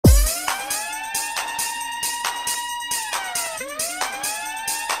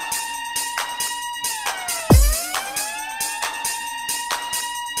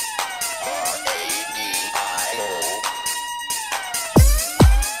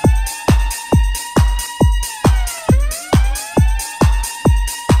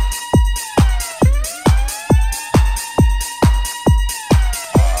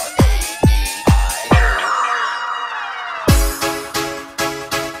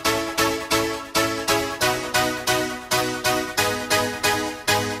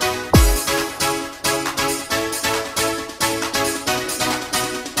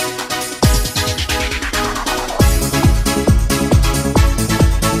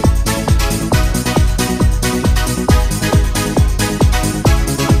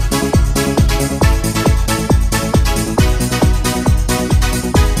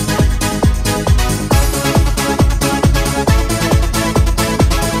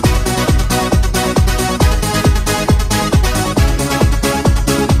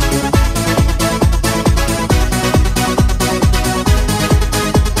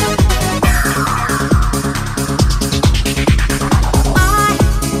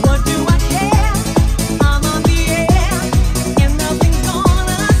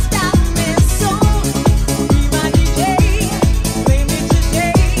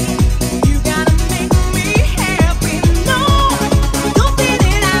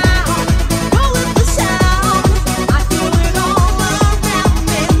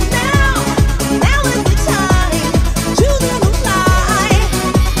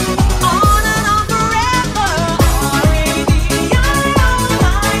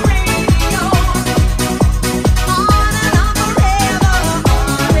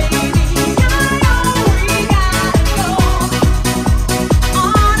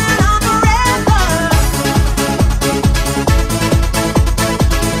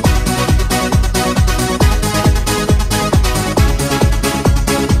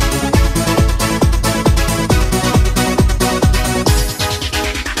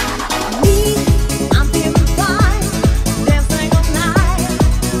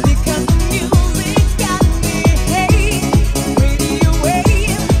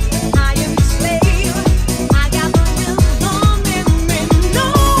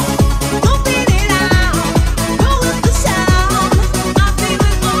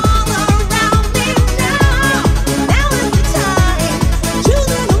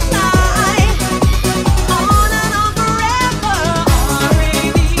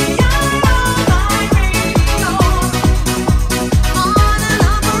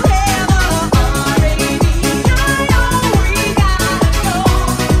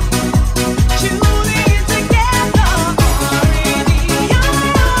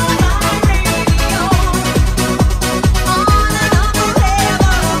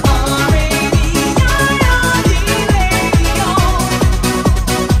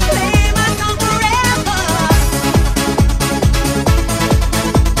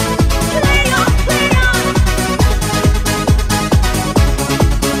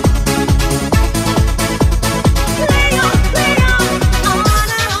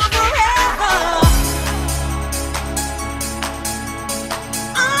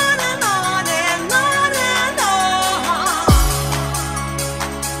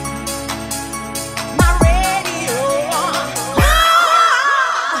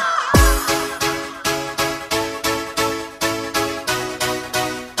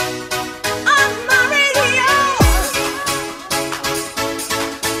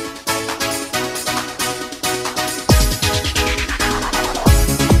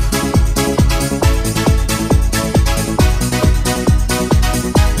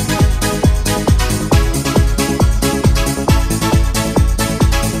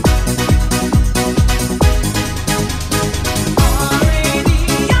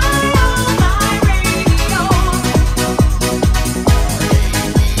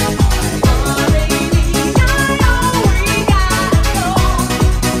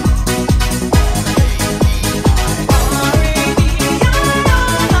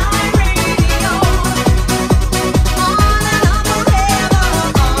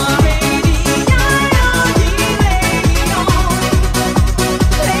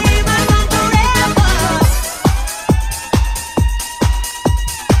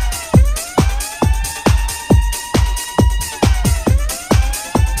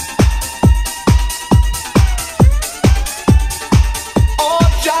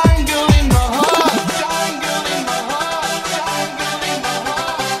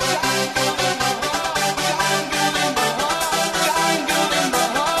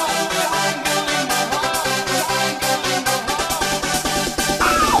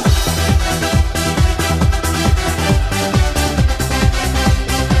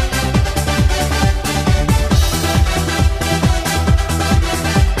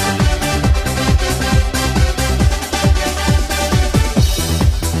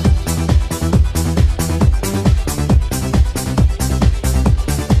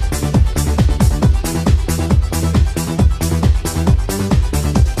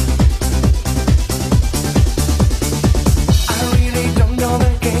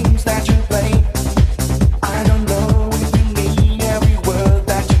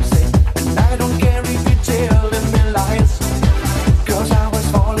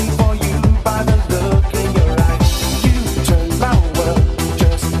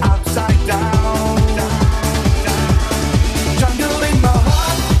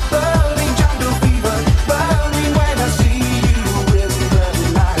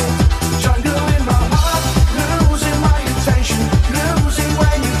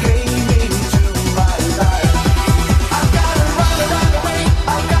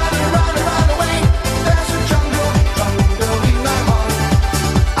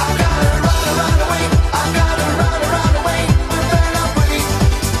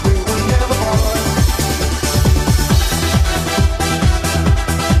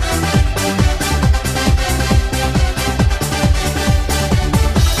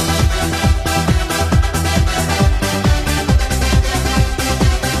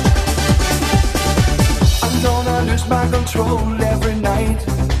lose my control every night.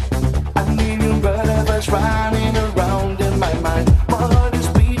 A million butterflies running around in my mind. My heart is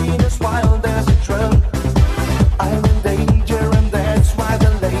beating as wild as a drum. I'm in danger and that's why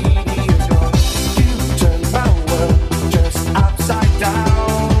the lady is gone. You turn my world just upside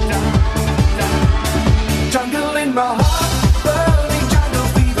down. Jungle in my heart, burning jungle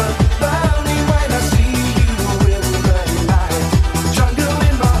fever, burning when I see you in the night. Jungle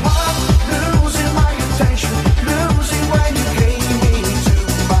in my heart, losing my attention, losing when you came into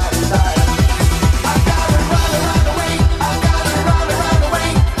my life. I gotta run away, I gotta run away.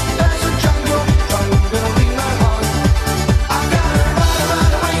 There's a jungle in my heart. I gotta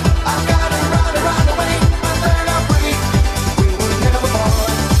run away, I gotta run away. But then I break, we will never part.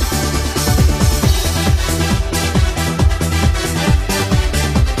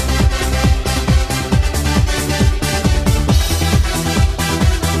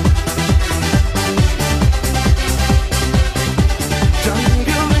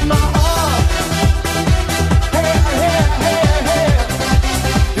 Jungle in my heart. Hey, hey, hey, hey.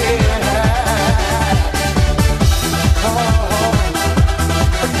 Yeah. Oh,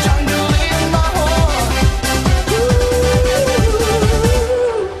 a jungle in my heart.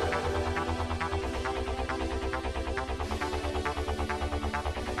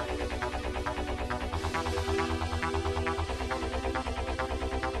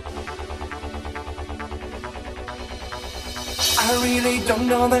 I really don't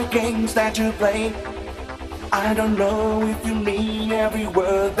know the games that you play. I don't know if you mean every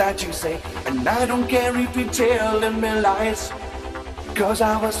word that you say. And I don't care if you're telling me lies. Cause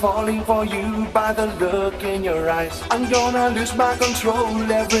I was falling for you by the look in your eyes. I'm gonna lose my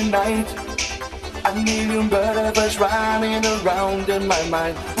control every night. A million butterflies running around in my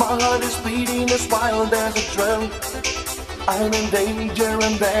mind. My heart is beating as wild as a drum. I'm in danger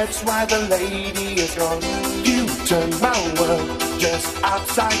and that's why the lady is gone. You turn my world just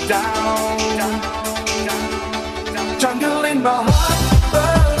upside down. Jungle in my heart,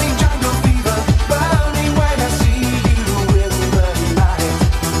 burning jungle fever, burning when I see you in the night.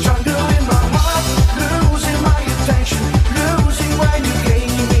 Jungle in my heart, losing my attention, losing when you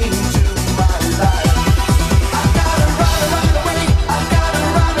came into my life. I gotta run away, I gotta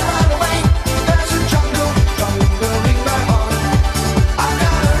run away. There's a jungle in my heart. I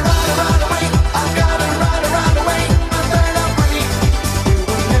gotta run away, I gotta run away. But then I break, we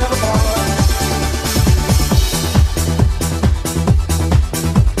will never part.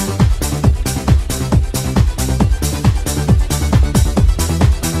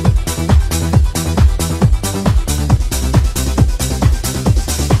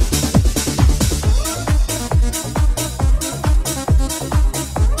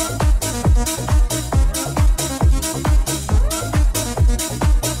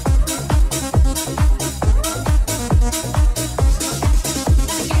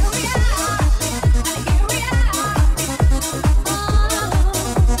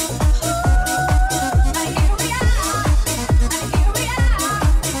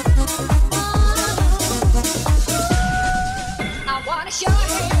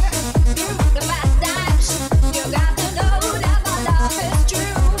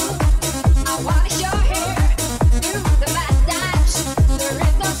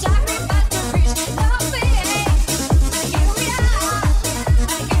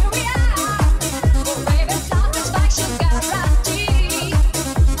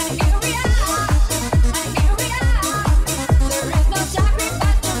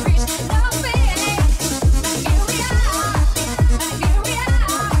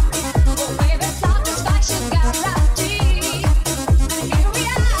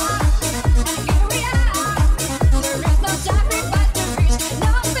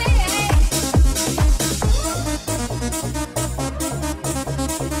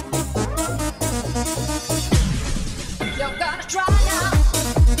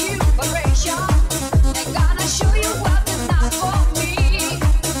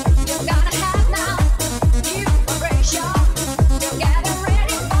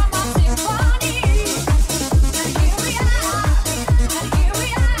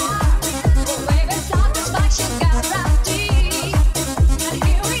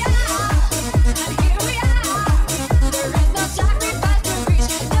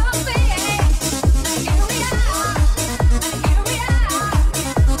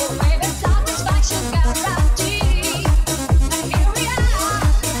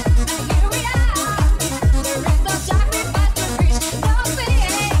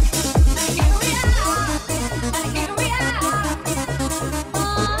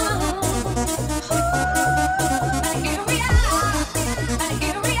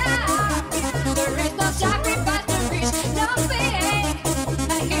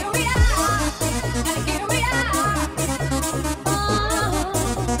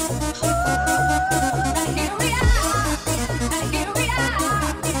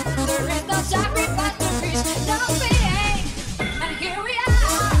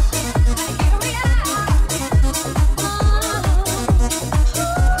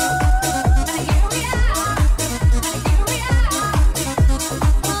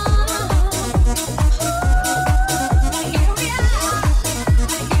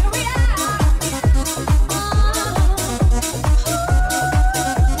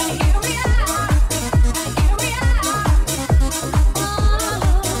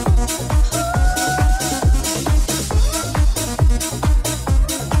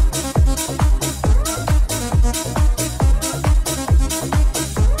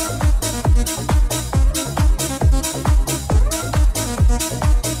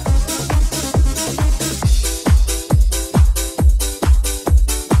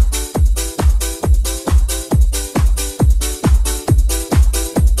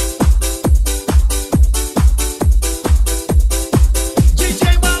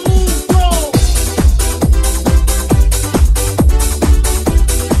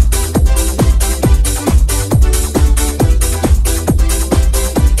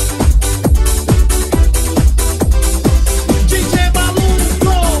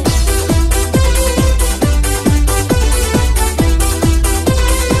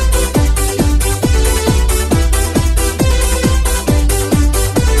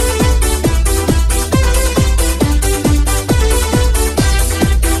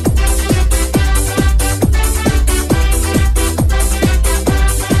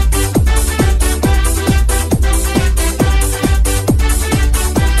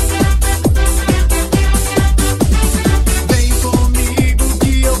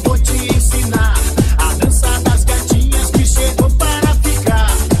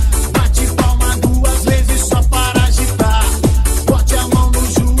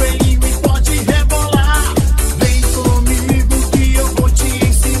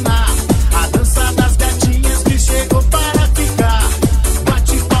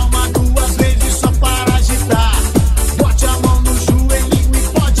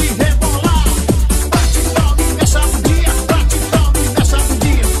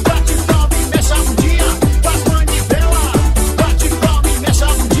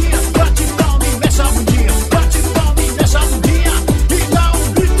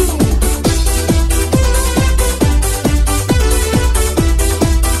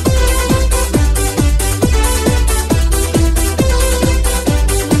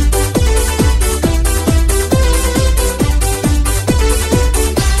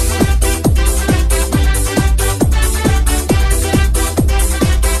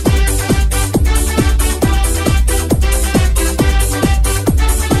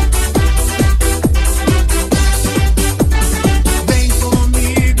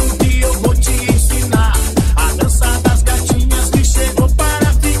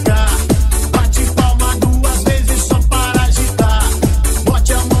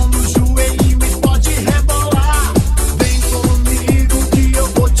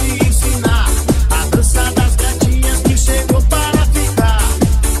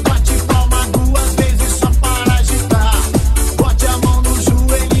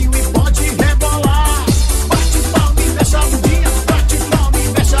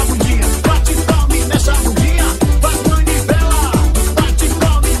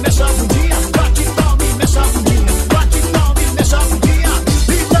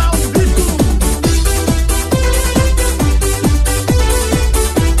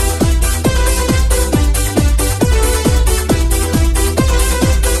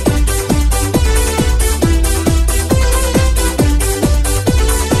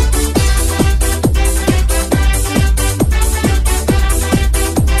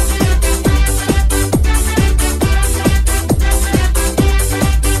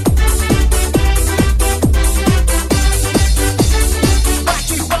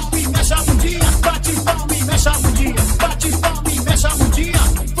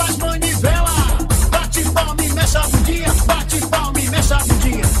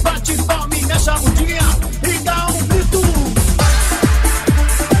 bate palme nessa mundinha.